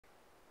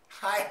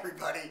Hi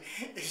everybody,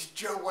 it's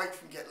Joe White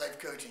from Get Life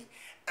Coaching,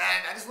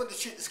 and I just wanted to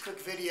shoot this quick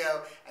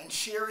video and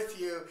share with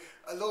you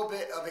a little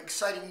bit of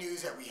exciting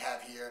news that we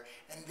have here,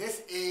 and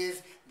this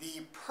is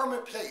the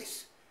permanent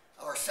place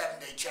of our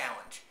 7-day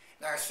challenge.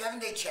 Now our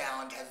 7-day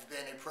challenge has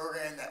been a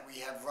program that we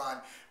have run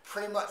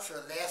pretty much for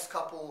the last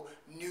couple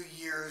New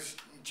Year's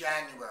in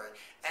January,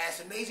 and it's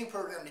an amazing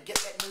program to get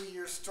that New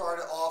Year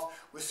started off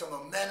with some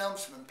momentum,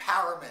 some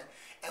empowerment.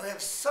 And we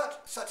have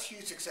such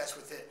huge success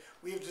with it.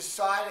 We have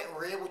decided and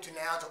we're able to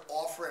now to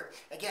offer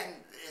it. Again,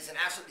 it's an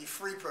absolutely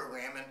free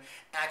program, and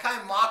I kind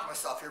of mock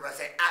myself here by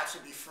saying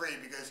absolutely free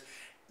because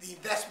the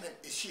investment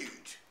is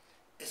huge.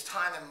 It's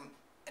time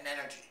and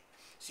energy.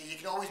 So you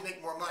can always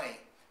make more money,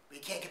 but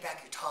you can't get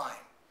back your time.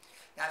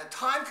 Now the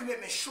time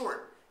commitment is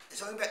short.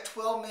 It's only about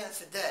 12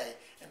 minutes a day.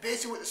 And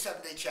basically what the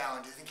 7-day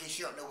challenge is, in case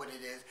you don't know what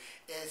it is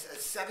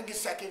 7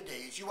 consecutive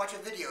days. You watch a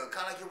video,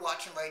 kind of like you're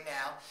watching right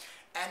now,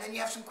 and then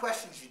you have some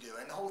questions you do.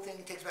 And the whole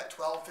thing takes about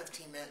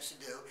 12-15 minutes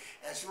to do.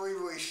 And it's really,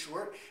 really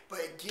short, but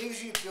it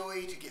gives you the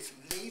ability to get some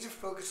laser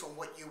focus on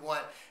what you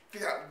want,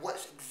 figure out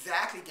what's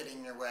exactly getting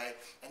in your way,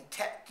 and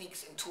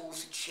techniques and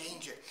tools to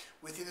change it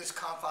within this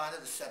confine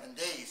of the 7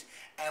 days.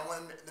 And one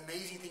of the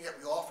amazing thing that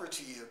we offer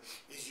to you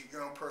is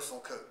your own personal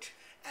coach.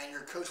 And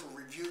your coach will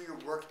review your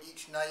work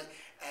each night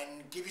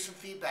and give you some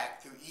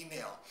feedback through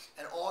email.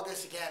 And all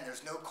this, again,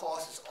 there's no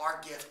cost. It's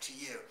our gift to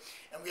you.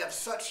 And we have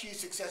such huge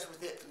success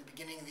with it from the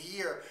beginning of the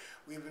year.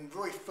 We've been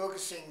really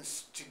focusing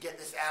to get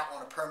this out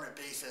on a permanent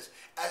basis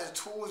as a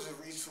tool, as a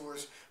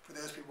resource for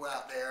those people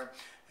out there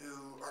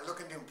who are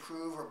looking to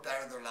improve or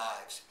better their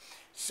lives.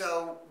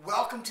 So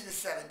welcome to the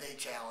 7-day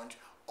challenge.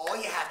 All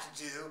you have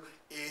to do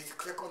is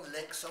click on the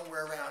link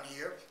somewhere around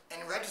here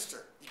and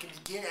register. You can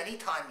begin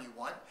anytime you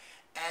want.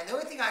 And the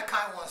only thing I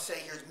kind of want to say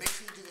here is make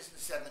sure you do this in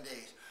 7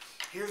 days.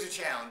 Here's a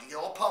challenge. You get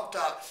all pumped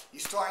up. You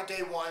start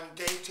day 1,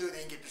 day 2,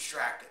 then you get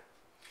distracted.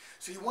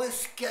 So you want to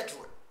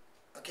schedule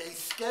it. Okay?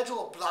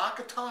 Schedule a block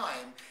of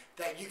time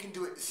that you can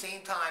do it at the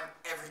same time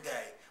every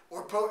day.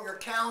 Or put in your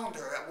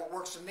calendar. What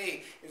works for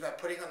me is by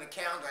putting on the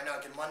calendar. I know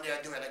like Monday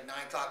I do it at like 9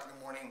 o'clock in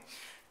the morning.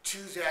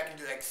 Tuesday I can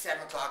do it like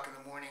 7 o'clock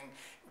in the morning.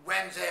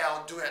 Wednesday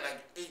I'll do it at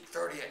like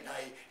 8:30 at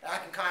night. And I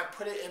can kind of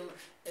put it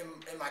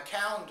in my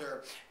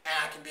calendar, and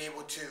I can be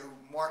able to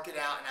mark it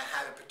out and I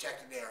have it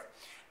protected there.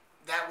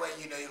 That way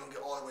you know you don't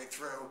get all the way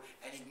through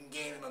and you can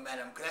gain the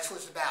momentum. Because that's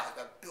what it's about.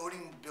 It's about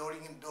building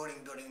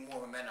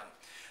more momentum.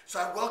 So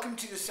I welcome you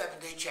to the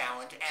 7-day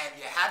challenge, and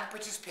if you haven't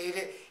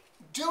participated,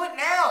 do it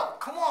now.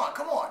 Come on,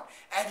 come on.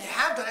 And if you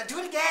have done it, do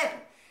it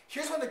again.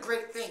 Here's one of the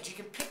great things. You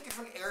can pick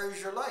different areas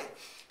of your life.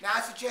 Now,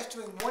 I suggest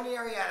doing one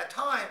area at a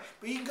time,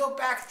 but you can go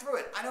back through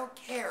it. I don't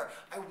care.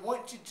 I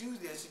want to do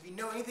this. If you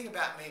know anything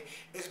about me,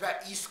 it's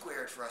about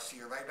E² for us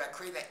here, right? About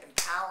creating that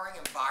empowering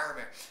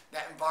environment,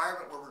 that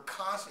environment where we're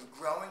constantly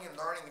growing and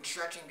learning and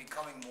stretching,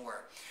 becoming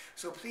more.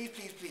 So please,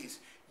 please, please,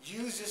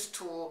 use this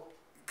tool,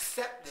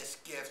 accept this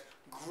gift,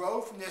 grow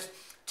from this.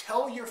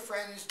 Tell your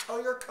friends,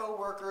 tell your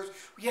coworkers.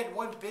 We had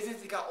one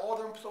business that got all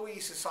their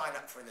employees to sign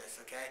up for this,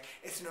 okay?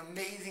 It's an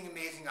amazing,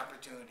 amazing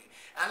opportunity.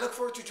 And I look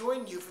forward to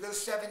joining you for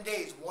those 7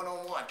 days,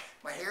 one-on-one.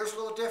 My hair's a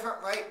little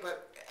different, right?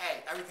 But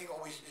hey, everything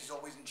is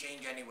always in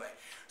change anyway.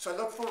 So I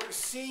look forward to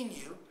seeing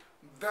you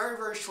very,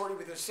 very shortly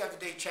with the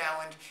 7-day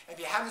challenge. If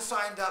you haven't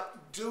signed up,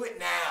 do it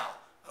now,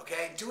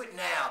 okay? Do it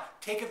now.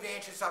 Take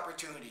advantage of this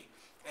opportunity.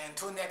 And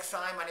until next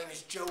time, my name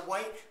is Joe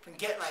White from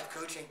Get Life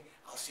Coaching.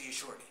 I'll see you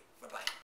shortly. Bye-bye.